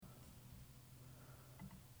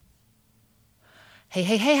Hey,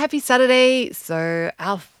 happy Saturday. So,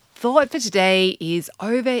 our thought for today is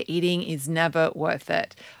overeating is never worth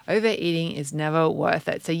it. Overeating is never worth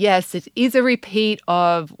it. So, yes, it is a repeat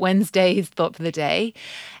of Wednesday's thought for the day.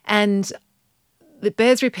 And it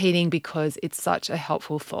bears repeating because it's such a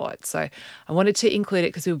helpful thought. So, I wanted to include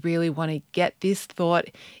it because we really want to get this thought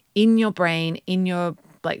in your brain, in your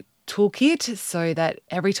toolkit, so that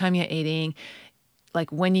every time you're eating,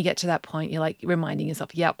 when you get to that point, you're reminding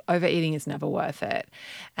yourself, yep, overeating is never worth it.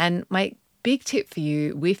 And my big tip for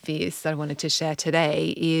you with this that I wanted to share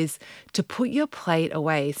today is to put your plate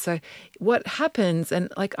away. So what happens, and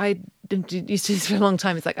I used to do this for a long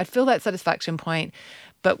time, it's I'd feel that satisfaction point,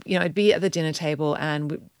 but I'd be at the dinner table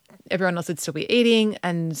and everyone else would still be eating.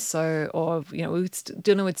 And so,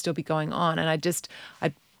 dinner would still be going on. And I'd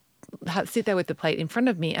sit there with the plate in front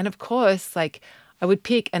of me. And of course, I would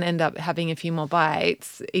pick and end up having a few more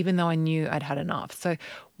bites, even though I knew I'd had enough. So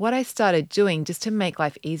what I started doing just to make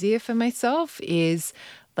life easier for myself is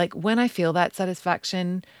when I feel that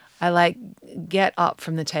satisfaction, I get up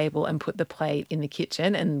from the table and put the plate in the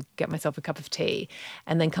kitchen and get myself a cup of tea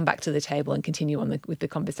and then come back to the table and continue on with the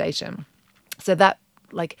conversation. So that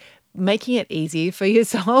making it easier for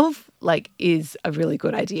yourself is a really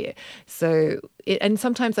good idea. So and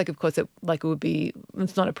sometimes of course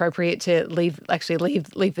it's not appropriate to leave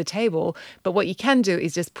the table, but what you can do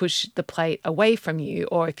is just push the plate away from you,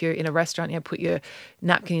 or if you're in a restaurant, put your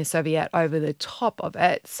napkin, your serviette over the top of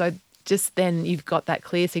it. So just then you've got that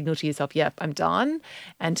clear signal to yourself, yep, I'm done.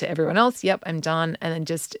 And to everyone else, yep, I'm done. And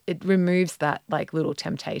then it removes that little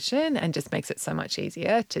temptation and just makes it so much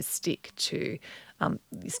easier to stick to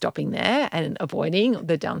stopping there and avoiding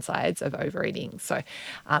the downsides of overeating. So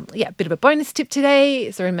bit of a bonus tip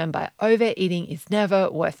today. So remember, overeating is never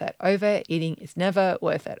worth it. Overeating is never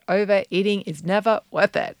worth it. Overeating is never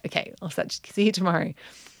worth it. Okay, see you tomorrow.